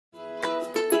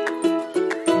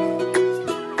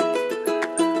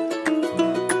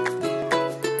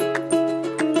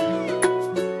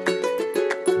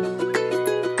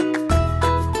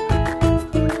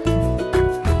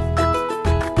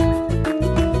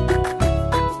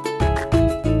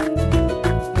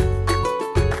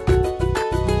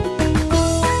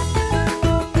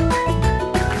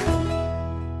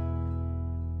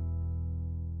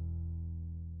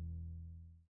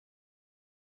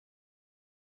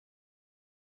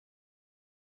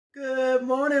Good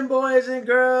morning, boys and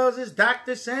girls. It's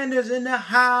Dr. Sanders in the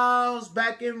house,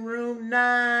 back in room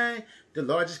 9, the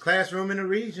largest classroom in the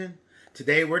region.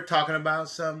 Today we're talking about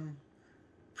some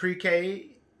pre-K.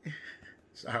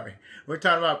 Sorry. We're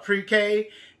talking about pre-K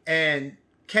and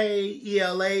K,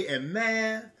 ELA, and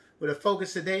math. Where the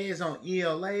focus today is on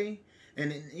ELA.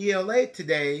 And in ELA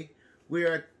today,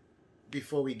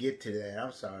 before we get to that,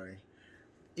 I'm sorry.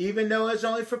 Even though it's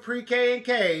only for pre-K and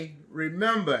K,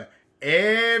 remember,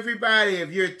 everybody,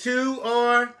 if you're 2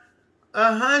 or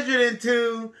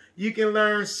 102, you can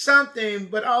learn something,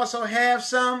 but also have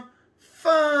some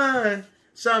fun.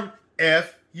 Some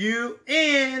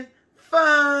F-U-N,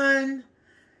 fun.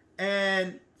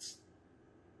 And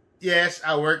yes,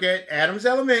 I work at Adams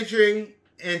Elementary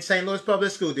in St. Louis Public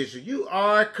School District. You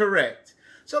are correct.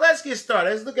 So let's get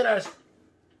started. Let's look at our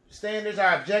standards,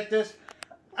 our objectives.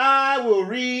 I will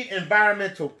read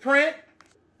environmental print,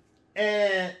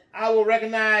 and I will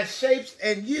recognize shapes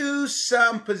and use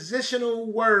some positional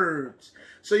words.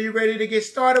 So you ready to get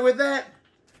started with that?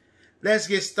 Let's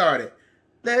get started.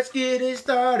 Let's get it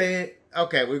started.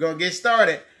 Okay, we're going to get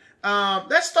started.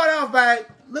 Let's start off by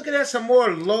looking at some more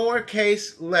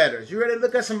lowercase letters. You ready to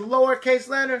look at some lowercase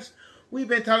letters? We've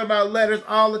been talking about letters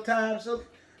all the time.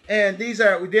 And we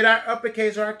did our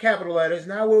uppercase or our capital letters.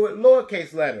 Now we're with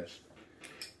lowercase letters.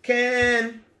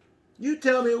 Can you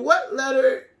tell me what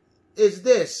letter is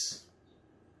this?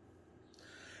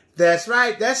 That's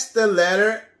right. That's the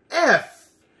letter F.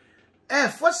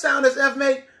 F. What sound does F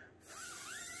make?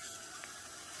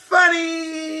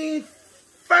 Funny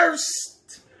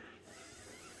first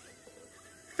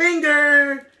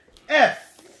finger.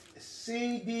 F.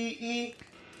 C-D-E.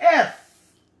 F.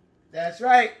 That's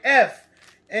right. F.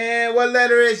 And what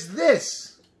letter is this?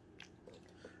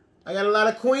 I got a lot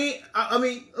of I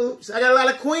got a lot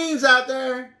of queens out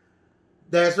there.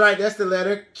 That's right, that's the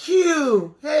letter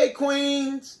Q. Hey,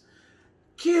 queens.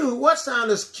 Q, what sound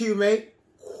does Q make?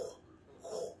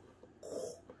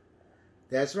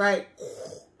 That's right.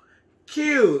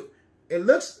 Q. It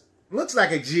looks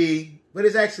like a G, but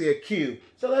it's actually a Q.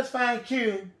 So let's find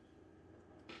Q.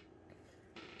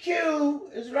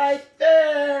 Q is right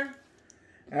there.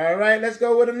 All right, let's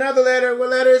go with another letter. What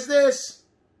letter is this?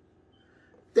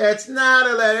 That's not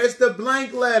a letter. It's the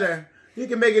blank letter. You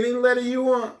can make it any letter you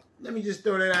want. Let me just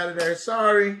throw that out of there.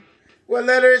 Sorry. What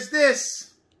letter is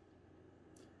this?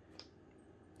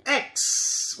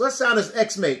 X. What sound does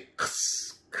X make?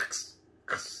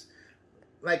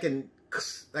 Like in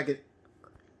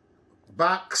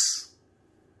box.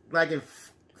 Like in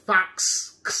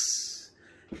fox.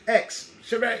 X.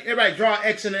 Everybody draw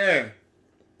X in the air.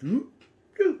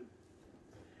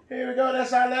 Here we go.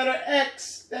 That's our letter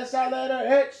X. That's our letter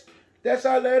X. That's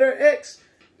our letter X.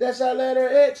 That's our letter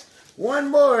X. One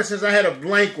more, since I had a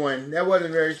blank one. That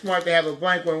wasn't very smart to have a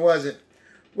blank one, was it?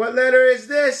 What letter is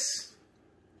this?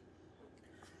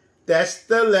 That's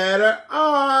the letter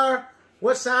R.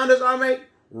 What sound does R make?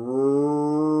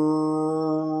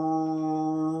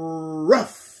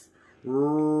 Rough.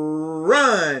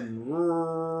 Run.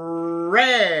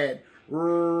 Red.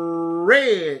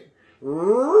 Red.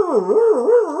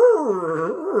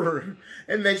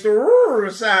 It makes the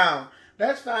sound.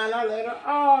 Let's find our letter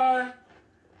R.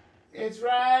 It's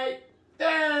right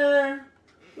there.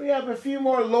 We have a few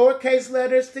more lowercase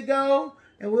letters to go,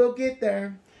 and we'll get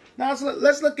there. Now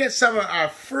let's look at some of our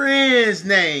friends'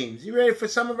 names. You ready for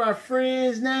some of our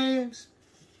friends' names?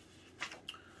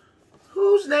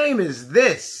 Whose name is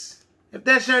this? If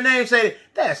that's your name, say,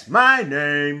 that's my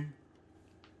name.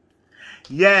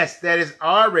 Yes, that is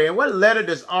Aubrey. And what letter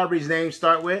does Aubrey's name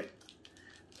start with?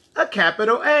 A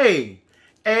capital A.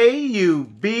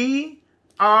 A-U-B-R-E-Y.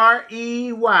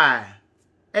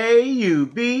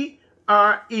 A-U-B-R-E-Y.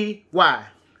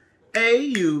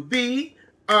 A-U-B-R-E-Y.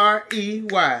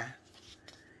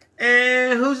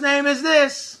 And whose name is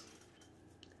this?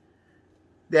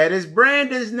 That is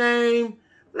Brandon's name.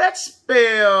 Let's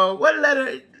spell. What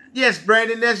letter? Yes,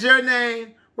 Brandon, that's your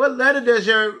name. What letter does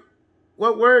your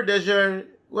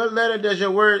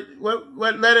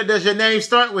name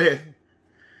start with?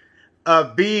 A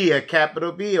B, a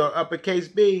capital B or uppercase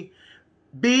B.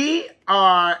 B-R-A-N-D-O-N.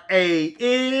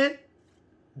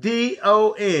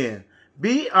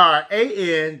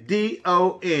 B-R-A-N-D-O-N.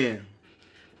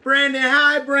 Brandon,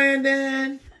 hi,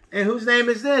 Brandon. And whose name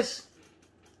is this?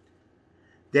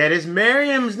 That is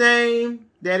Miriam's name.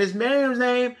 That is Miriam's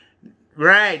name.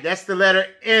 Right, that's the letter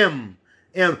M.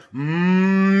 M.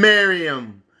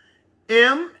 Miriam.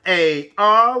 M-A-R-Y-A-M.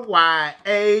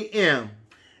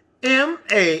 M-A-R-Y-A-M.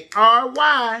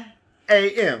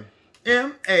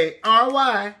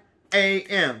 M-A-R-Y-A-M.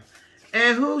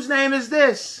 And whose name is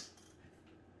this?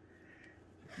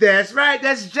 That's right.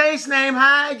 That's Jace's name.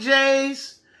 Hi,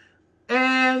 Jace.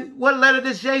 And what letter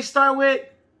does J start with?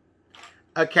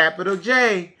 A capital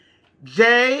J.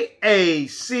 J-A-C-E.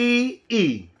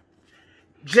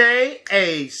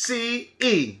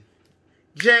 J-A-C-E.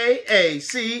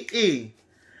 J-A-C-E.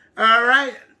 All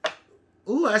right.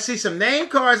 Ooh, I see some name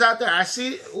cards out there. I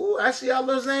see all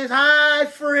those names. Hi,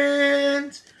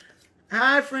 friends.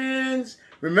 Hi, friends.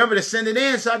 Remember to send it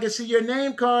in so I can see your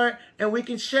name card and we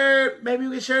can share it. Maybe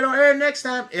we can share it on air next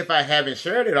time if I haven't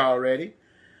shared it already.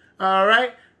 All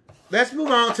right. Let's move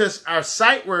on to our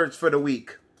sight words for the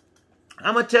week.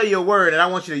 I'm going to tell you a word and I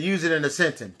want you to use it in a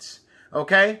sentence.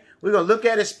 Okay? We're going to look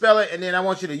at it, spell it, and then I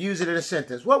want you to use it in a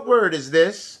sentence. What word is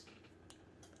this?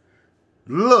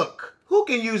 Look. Who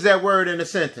can use that word in a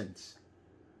sentence?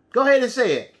 Go ahead and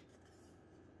say it.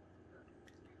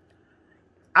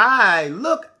 I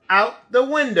look out the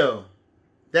window.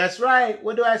 That's right.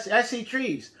 What do I see? I see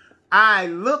trees. I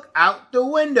look out the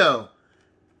window.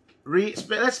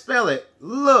 Let's spell it.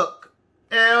 Look.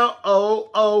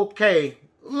 L-O-O-K.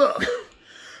 Look.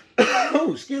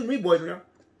 Oh, excuse me, boys and girls.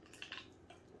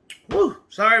 Woo,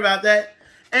 sorry about that.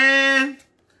 And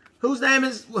whose name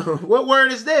is, what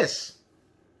word is this?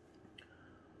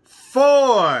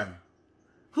 For.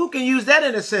 Who can use that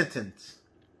in a sentence?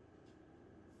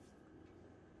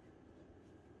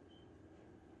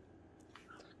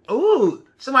 Ooh,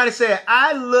 somebody said,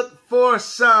 I look for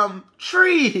some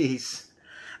trees.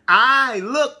 I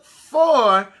look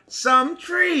for some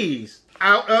trees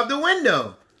out of the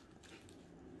window.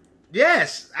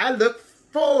 Yes, I look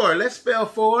for. Let's spell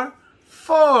for.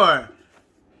 For.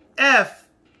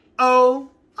 F-O-R.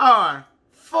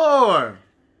 For.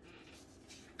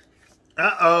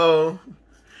 Uh-oh.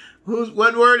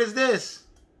 What word is this?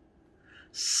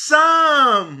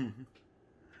 Some.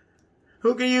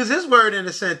 Who can use this word in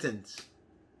a sentence?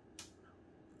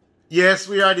 Yes,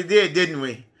 we already did, didn't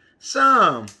we?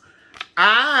 Some.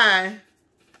 I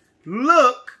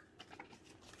look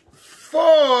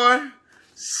for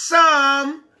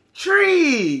some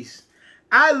trees.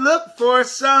 I look for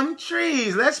some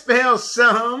trees. Let's spell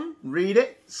some. Read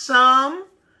it. Some.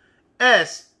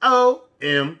 S-O-M-E.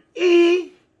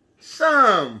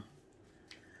 Some.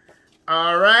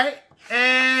 All right.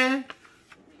 And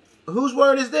whose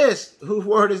word is this? Whose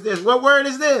word is this? What word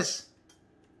is this?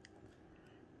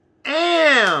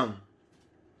 Am.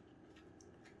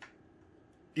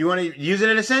 You want to use it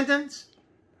in a sentence?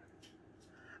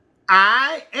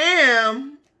 I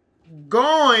am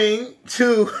going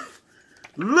to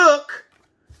look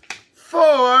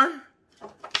for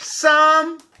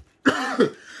some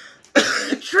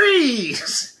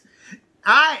trees.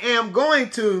 I am going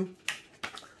to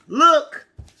look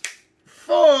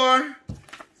for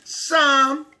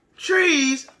some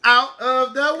trees out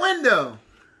of the window.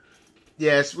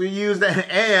 Yes, we use the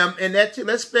am in that too.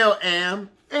 Let's spell am.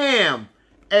 Am.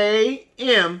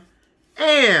 A-M.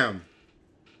 Am.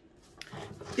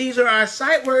 These are our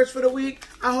sight words for the week.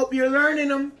 I hope you're learning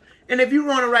them. And if you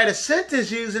want to write a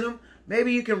sentence using them,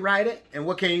 maybe you can write it. And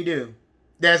what can you do?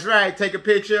 That's right. Take a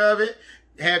picture of it.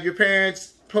 Have your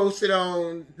parents post it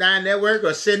on Nine Network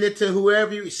or send it to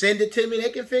whoever you send it to me. They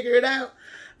can figure it out.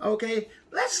 Okay.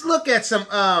 Let's look at some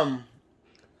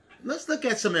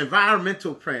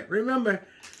environmental print. Remember,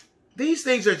 these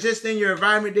things are just in your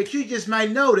environment that you just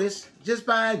might notice just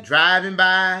by driving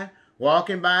by,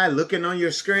 walking by, looking on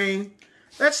your screen.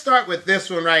 Let's start with this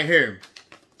one right here.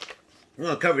 I'm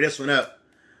going to cover this one up.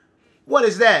 What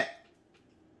is that?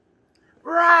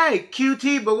 Right,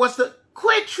 QT, but what's the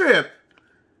Quick Trip?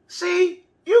 See,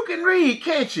 you can read,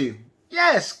 can't you?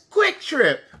 Yes, Quick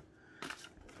Trip.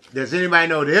 Does anybody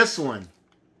know this one?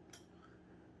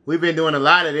 We've been doing a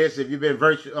lot of this if you've been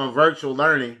on virtual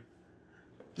learning.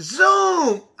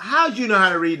 Zoom. How'd you know how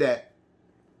to read that?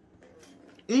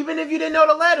 Even if you didn't know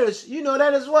the letters, you know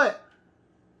that is what?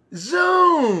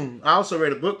 Zoom. I also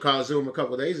read a book called Zoom a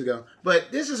couple of days ago.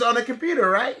 But this is on a computer,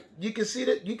 right? You can see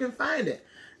that. You can find it.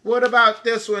 What about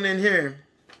this one in here?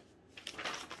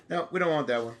 No, we don't want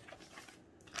that one.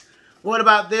 What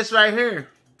about this right here?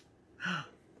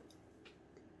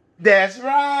 That's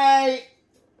right.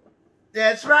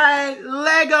 That's right.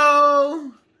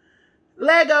 Lego.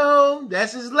 Lego.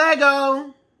 This is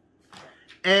Lego.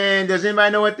 And does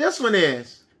anybody know what this one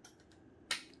is?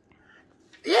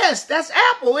 Yes, that's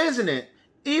Apple, isn't it?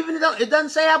 Even though it doesn't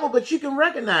say Apple, but you can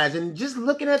recognize. And just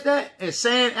looking at that and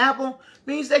saying Apple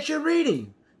means that you're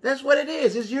reading. That's what it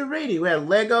is you're reading. We have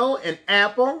Lego and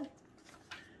Apple.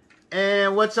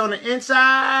 And what's on the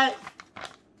inside?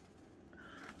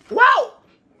 Wow!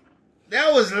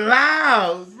 That was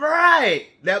loud. Right.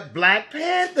 That Black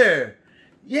Panther.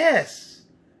 Yes.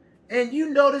 And you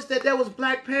noticed that was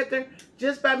Black Panther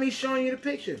just by me showing you the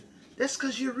picture. That's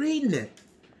because you're reading it.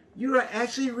 You are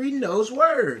actually reading those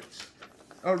words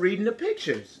or reading the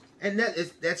pictures. And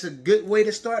that's a good way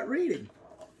to start reading.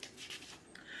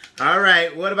 All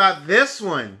right, what about this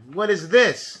one? What is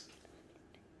this?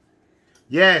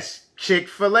 Yes,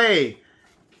 Chick-fil-A.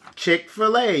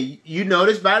 Chick-fil-A. You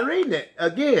notice by reading it.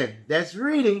 Again, that's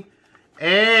reading.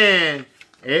 And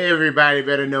everybody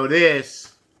better know this.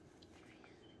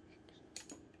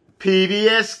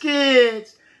 PBS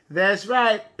Kids. That's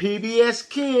right, PBS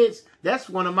Kids. That's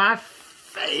one of my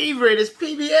favorites,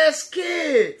 PBS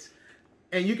Kids.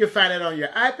 And you can find it on your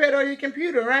iPad or your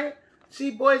computer, right?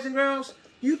 See, boys and girls,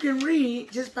 you can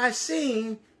read just by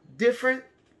seeing different,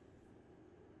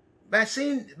 by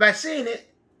seeing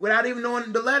it without even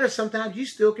knowing the letters. Sometimes you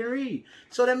still can read.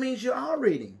 So that means you're all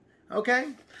reading,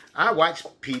 okay? I watch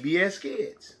PBS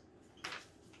Kids.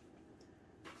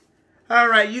 All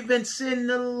right, you've been sitting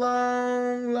a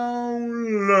long,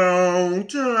 long, long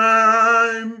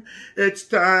time. It's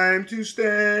time to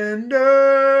stand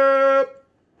up.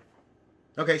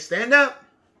 Okay, stand up.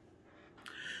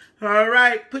 All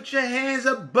right, put your hands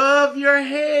above your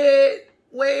head,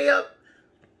 way up,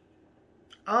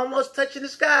 almost touching the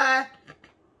sky.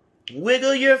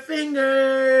 Wiggle your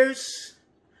fingers.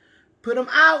 Put them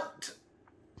out.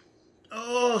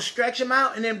 Oh, stretch them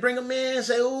out and then bring them in.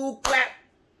 Say, ooh, clap.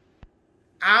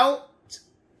 Out,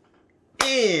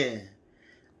 in,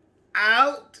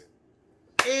 out,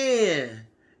 in,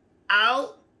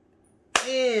 out,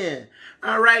 in.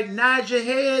 All right, nod your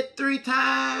head 3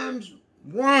 times.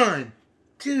 1,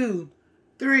 2,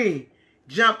 3.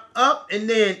 Jump up and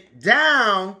then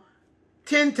down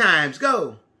 10 times.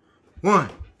 Go. 1,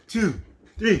 2,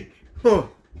 3, 4,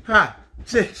 5,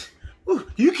 6. Ooh,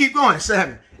 you keep going.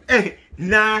 7, 8,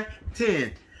 9,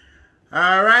 10.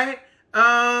 All right.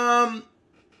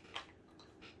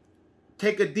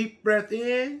 Take a deep breath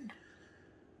in.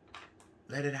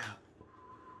 Let it out.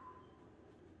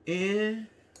 In.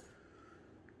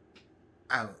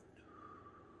 Out.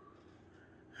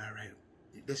 All right.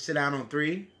 Let's sit down on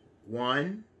 3.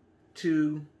 1,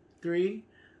 2, 3.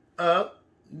 Up,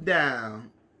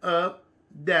 down, up,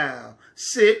 down.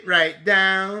 Sit right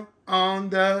down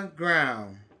on the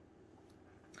ground.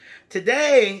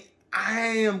 Today, I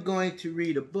am going to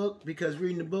read a book because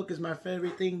reading a book is my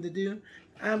favorite thing to do.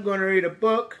 I'm going to read a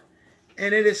book,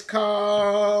 and it is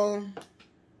called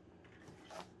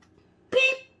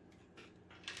Peep.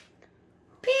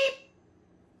 Peep.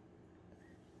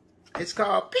 It's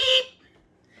called Peep.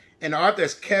 And the author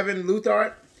is Kevin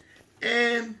Luthardt.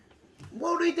 And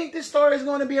what do you think this story is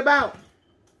going to be about?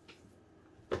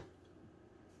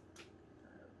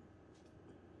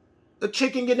 A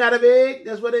chicken getting out of egg?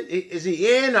 That's what it is. Is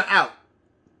he in or out?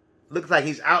 Looks like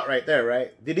he's out right there,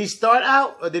 right? Did he start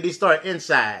out or did he start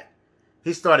inside?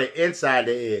 He started inside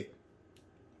the egg.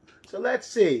 So let's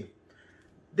see.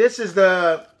 This is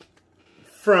the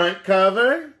front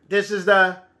cover. This is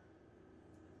the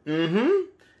and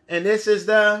this is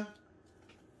the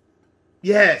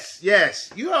yes.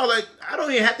 You all like, I don't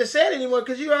even have to say it anymore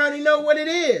because you already know what it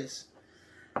is.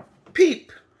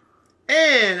 Peep.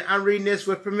 And I'm reading this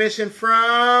with permission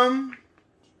from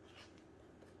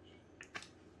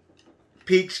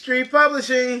Peachtree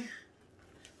Publishing.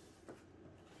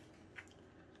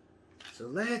 So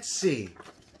let's see.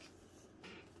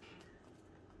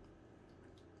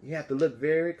 You have to look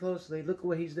very closely. Look at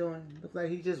what he's doing. Looks like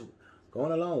he's just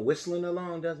going along, whistling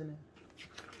along, doesn't it?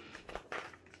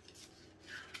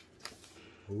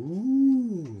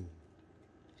 Ooh.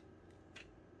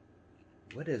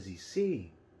 What does he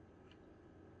see?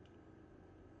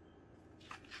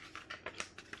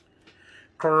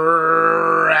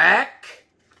 Crack.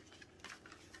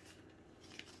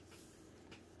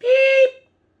 Peep.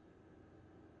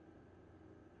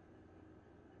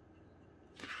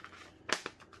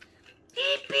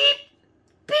 Beep, beep.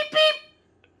 Beep, beep.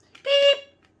 Beep,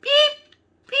 beep.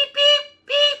 Beep, beep.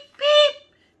 Beep, beep.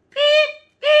 Beep,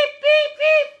 beep, beep,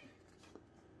 beep.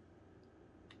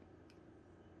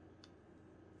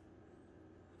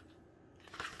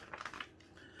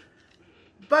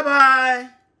 Bye-bye.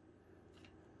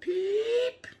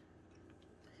 Peep.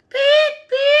 Peep,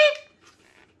 peep.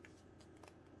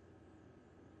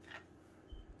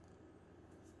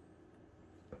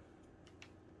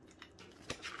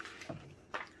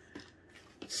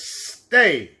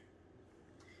 Stay.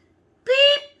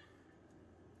 Peep.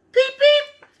 Peep, peep.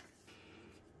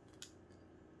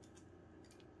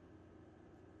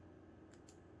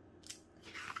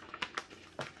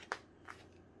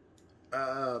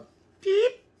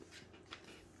 Peep.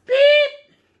 Peep.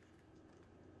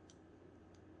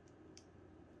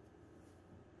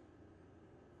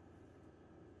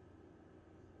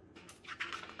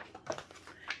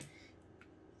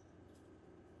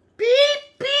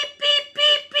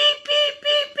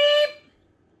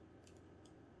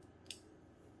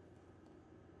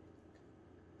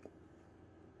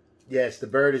 Yes, the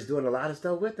bird is doing a lot of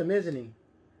stuff with him, isn't he?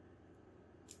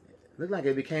 Looked like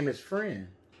it became his friend.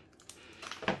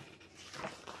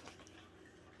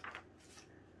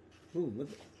 Ooh, look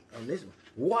on this one.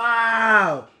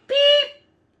 Wow! Peep!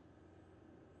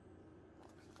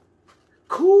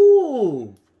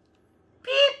 Cool!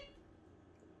 Peep!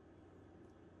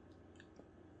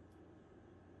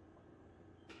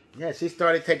 Yeah, she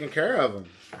started taking care of him.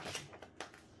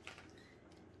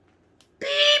 Peep!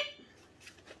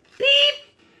 Peep!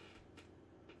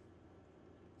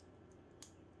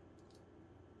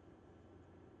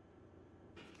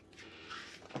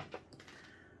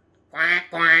 Quack,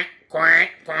 quack, quack,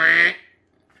 quack.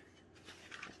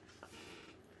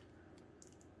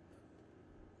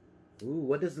 Ooh,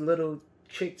 what does the little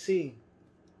chick see?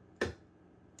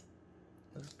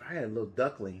 Looks probably a little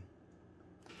duckling.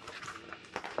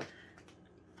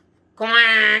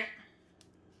 Quack!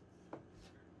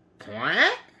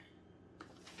 Quack!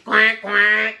 Quack,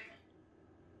 quack!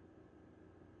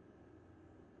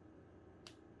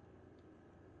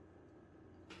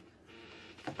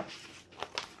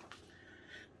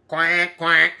 Quack,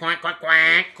 quack, quack, quack,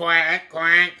 quack, quack,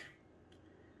 quack.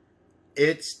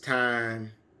 It's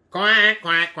time. Quack,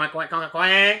 quack, quack, quack, quack,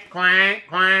 quack, quack,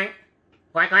 quack,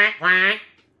 quack, quack, quack.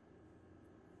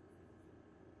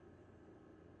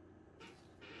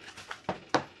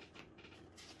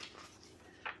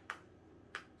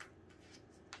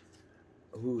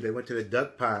 Ooh, they went to the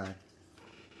duck pond.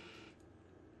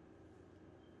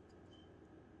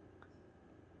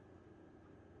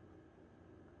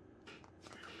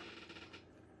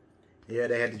 Yeah,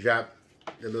 they had to drop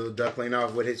the little duckling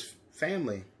off with his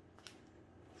family.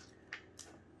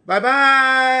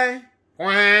 Bye-bye!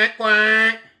 Quack,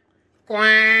 quack,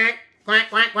 quack, quack,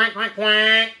 quack, quack, quack,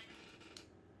 quack.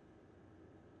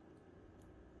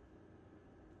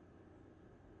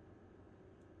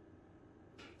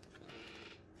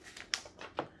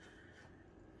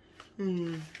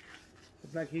 Looks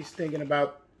like he's thinking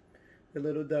about the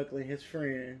little duckling, his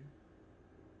friend.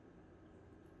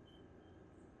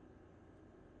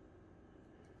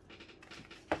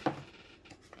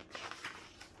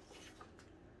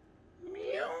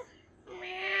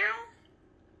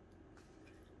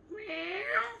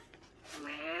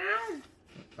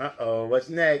 Uh-oh, what's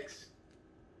next?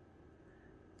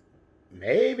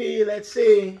 Maybe, let's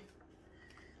see.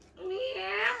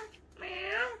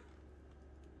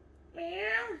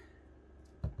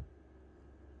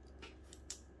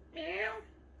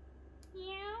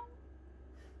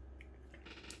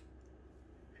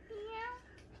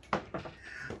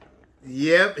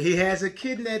 Yep, he has a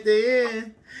kitten at the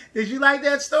end. Did you like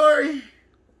that story?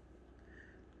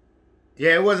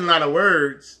 Yeah, it wasn't a lot of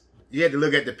words. You had to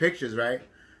look at the pictures, right?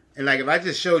 And like if I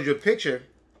just showed you a picture,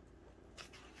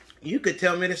 you could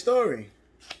tell me the story,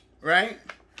 right?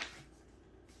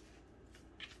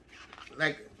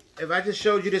 Like if I just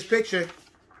showed you this picture,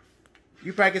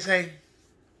 you probably could say,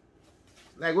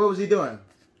 like, what was he doing?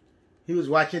 He was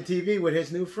watching TV with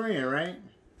his new friend, right?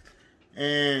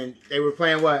 And they were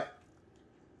playing what?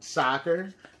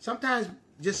 Soccer. Sometimes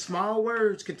just small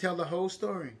words can tell the whole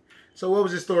story. So what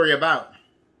was the story about?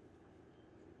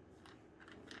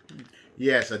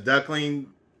 Yes, a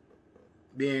duckling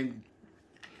being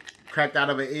cracked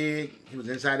out of an egg. He was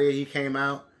inside there. He came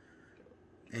out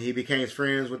and he became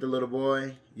friends with the little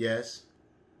boy. Yes.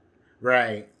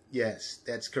 Right. Yes,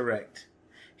 that's correct.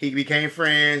 He became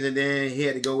friends and then he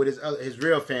had to go with his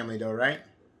real family though, right?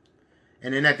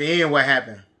 And then at the end, what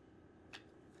happened?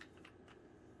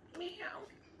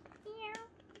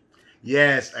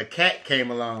 Yes, a cat came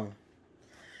along.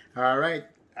 All right,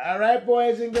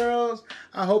 boys and girls.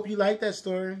 I hope you liked that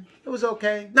story. It was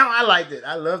okay. No, I liked it.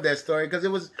 I love that story because it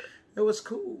was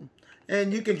cool.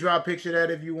 And you can draw a picture of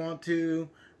that if you want to.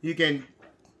 You can,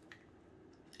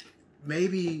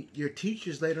 maybe your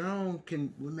teachers later on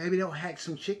maybe they'll hack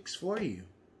some chicks for you.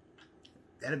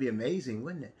 That'd be amazing,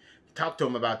 wouldn't it? Talk to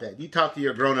them about that. You talk to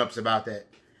your grown-ups about that.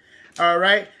 All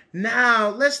right, now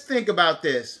let's think about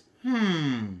this.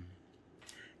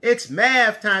 It's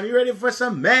math time. You ready for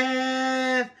some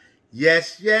math?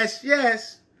 Yes, yes,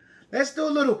 yes. Let's do a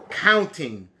little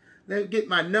counting. Let's get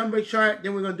my number chart.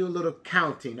 Then we're going to do a little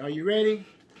counting. Are you ready?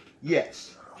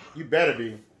 Yes. You better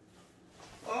be.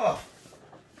 Oh.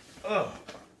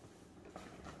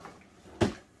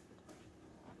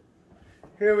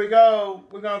 Here we go.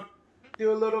 We're going to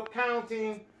do a little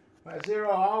counting. My zero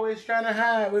always trying to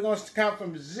hide. We're going to count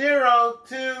from 0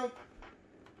 to...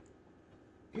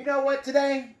 You know what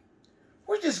today?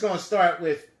 We're just going to start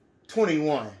with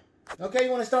 21. Okay,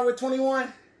 you want to start with 21?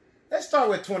 Let's start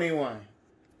with 21.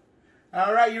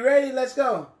 All right, you ready? Let's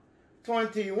go.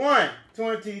 21.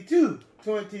 22,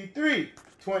 23,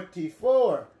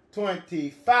 24,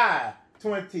 25,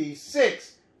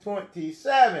 26,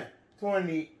 27,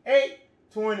 28,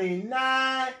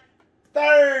 29,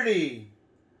 30,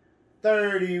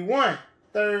 31,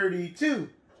 32,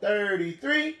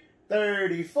 33,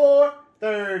 34,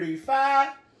 35,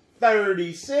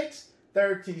 36,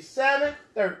 37,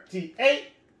 38,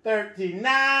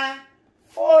 39,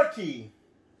 40,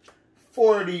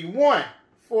 41,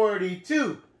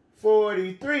 42,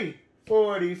 43,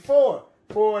 44,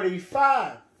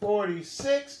 45,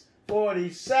 46,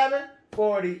 47,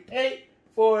 48,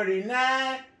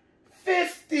 49,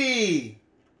 50.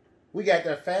 We got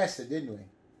there faster, didn't we?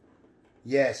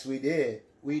 Yes, we did.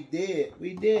 We did.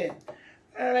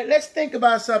 All right, let's think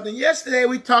about something. Yesterday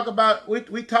we talked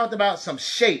about some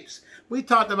shapes. We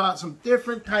talked about some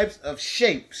different types of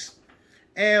shapes.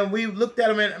 And we looked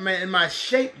at them in my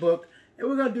shape book. And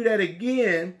we're going to do that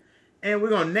again. And we're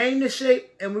going to name the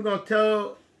shape. And we're going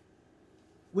to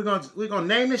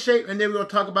name the shape. And then we're going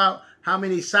to talk about how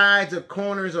many sides or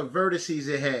corners or vertices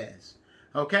it has.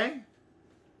 Okay?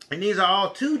 And these are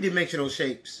all two-dimensional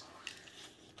shapes.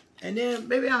 And then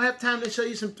maybe I'll have time to show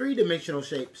you some three-dimensional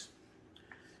shapes.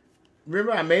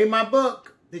 Remember, I made my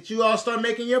book. Did you all start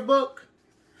making your book?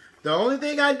 The only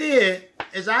thing I did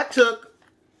is I took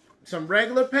some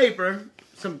regular paper,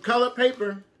 some colored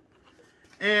paper,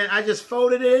 and I just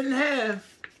folded it in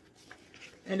half.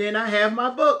 And then I have my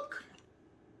book.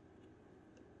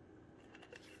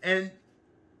 And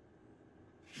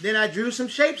then I drew some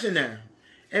shapes in there.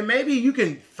 And maybe you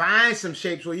can find some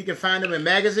shapes where you can find them in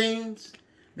magazines.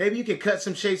 Maybe you can cut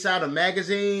some shapes out of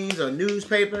magazines or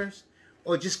newspapers.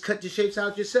 Or just cut your shapes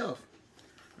out yourself.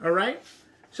 All right?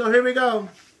 So here we go.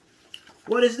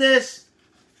 What is this?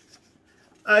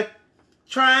 A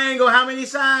triangle. How many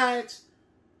sides?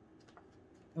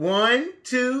 1,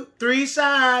 2, 3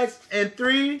 sides and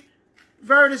 3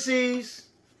 vertices.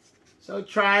 So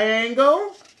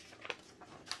triangle.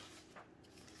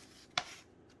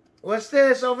 What's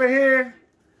this over here?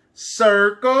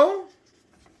 Circle.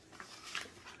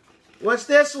 What's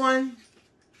this one?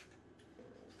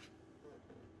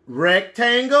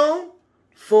 Rectangle.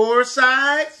 4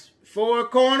 sides, 4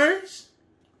 corners.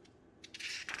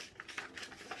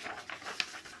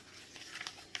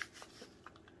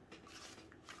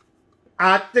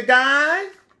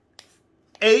 Octagon.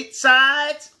 8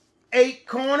 sides, 8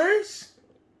 corners.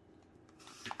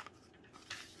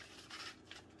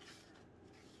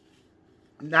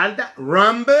 Not that.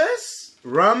 Rhombus.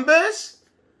 Rhombus.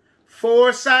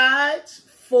 4 sides,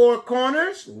 4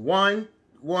 corners. 1,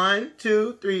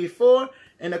 2, 3, 4.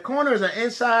 And the corners are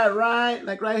inside right,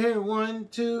 like right here. 1,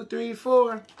 2, 3,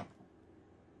 4.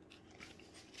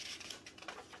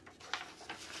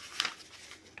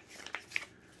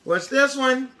 What's this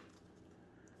one?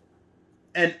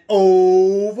 An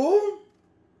oval.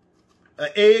 An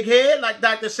egghead, like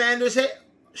Dr. Sanders' head.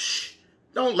 Shh,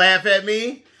 don't laugh at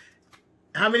me.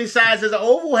 How many sides does an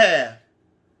oval have?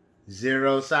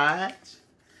 0 sides.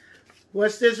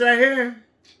 What's this right here?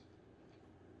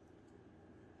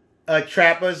 A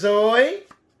trapezoid.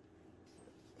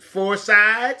 4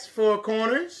 sides, 4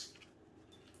 corners.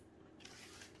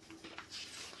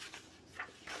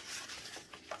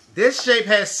 This shape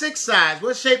has 6 sides.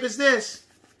 What shape is this?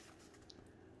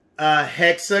 A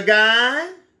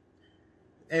hexagon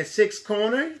and 6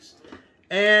 corners.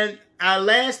 And our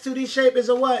last 2D shape is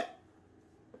a what?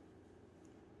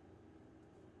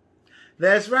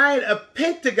 That's right, a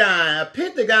pentagon. A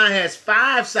pentagon has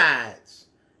 5 sides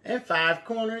and 5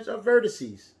 corners or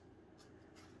vertices.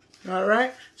 All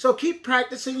right, so keep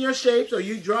practicing your shapes, or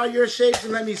you draw your shapes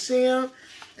and let me see them.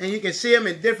 And you can see them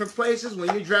in different places when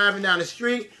you're driving down the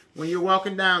street, when you're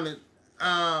walking down the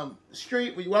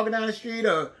street,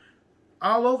 or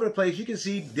all over the place. You can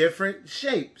see different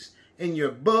shapes in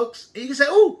your books. And you can say,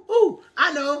 ooh,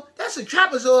 I know, that's a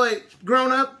trapezoid,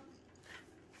 grown up.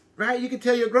 Right? You can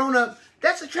tell your grown up,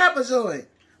 that's a trapezoid.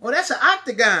 Or that's an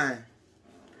octagon.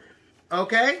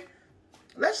 Okay?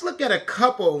 Let's look at a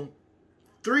couple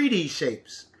 3D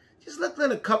shapes. Just look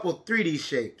at a couple 3D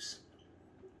shapes.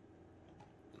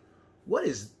 What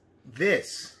is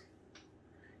this?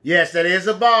 Yes, that is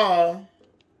a ball.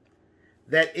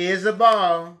 That is a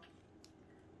ball.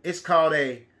 It's called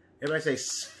a, everybody say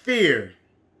sphere.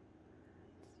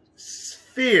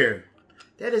 Sphere.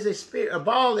 That is a sphere. A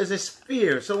ball is a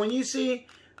sphere. So when you see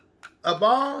a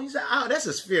ball, you say, oh, that's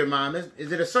a sphere, Mom.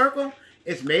 Is it a circle?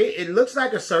 It's made, it looks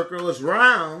like a circle. It's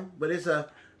round, but it's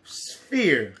a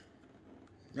sphere.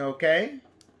 Okay?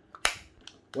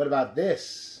 What about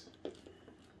this?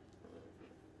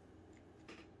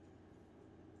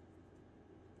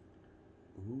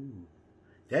 Ooh,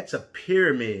 That's a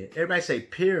pyramid. Everybody say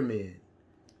pyramid.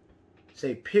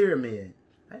 Say pyramid.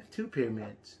 I have 2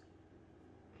 pyramids.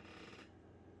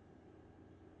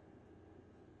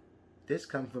 This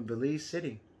comes from Belize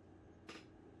City.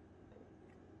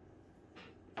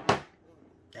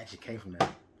 Actually came from there.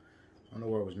 I don't know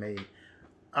where it was made.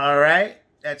 All right.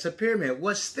 That's a pyramid.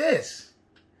 What's this?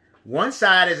 One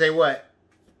side is a what?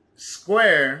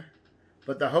 Square.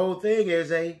 But the whole thing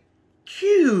is a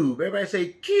cube. Everybody say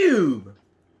cube.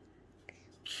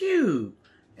 Cube.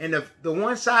 And the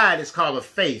one side is called a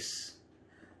face.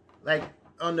 Like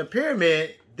on the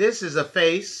pyramid, this is a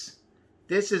face.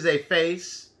 This is a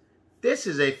face. This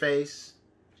is a face.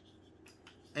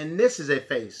 And this is a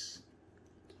face.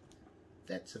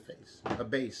 That's a face. A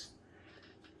base.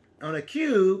 On a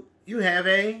cube, you have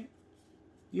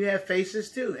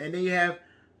faces too. And then you have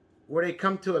where they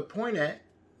come to a point at,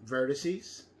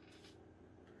 vertices.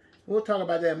 We'll talk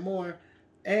about that more.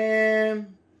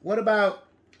 And what about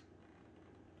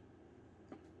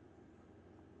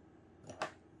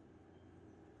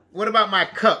my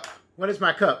cup? What is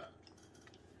my cup?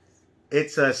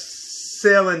 It's a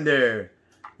cylinder.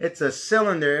 It's a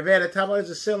cylinder. If it had a top, it's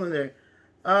a cylinder.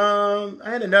 I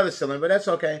had another cylinder, but that's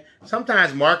okay.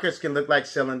 Sometimes markers can look like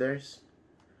cylinders.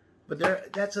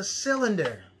 But that's a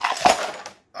cylinder.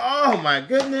 Oh my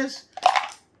goodness.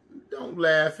 Don't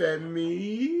laugh at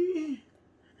me.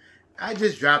 I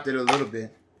just dropped it a little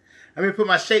bit. I'm going to put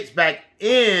my shapes back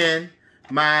in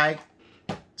my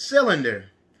cylinder.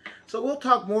 So we'll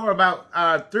talk more about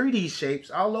our 3D shapes.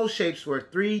 All those shapes were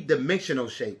 3-dimensional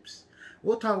shapes.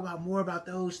 We'll talk about more about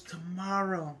those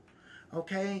tomorrow.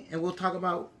 Okay? And we'll talk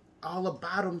about all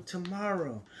about them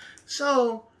tomorrow.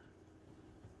 So,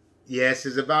 yes,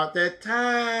 it's about that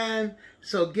time.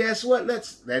 So guess what?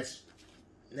 Let's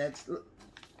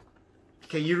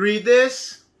can you read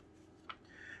this?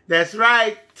 That's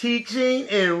right. Teaching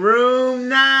in room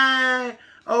 9.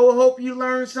 Oh, hope you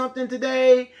learned something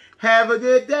today. Have a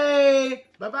good day.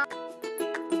 Bye-bye.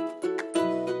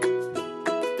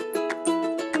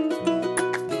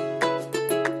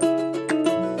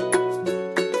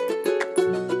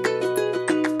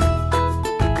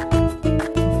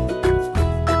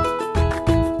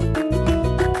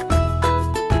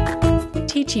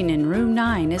 Teaching in Room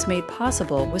 9 is made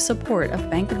possible with support of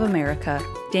Bank of America,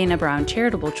 Dana Brown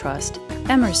Charitable Trust,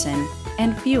 Emerson,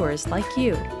 and viewers like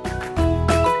you.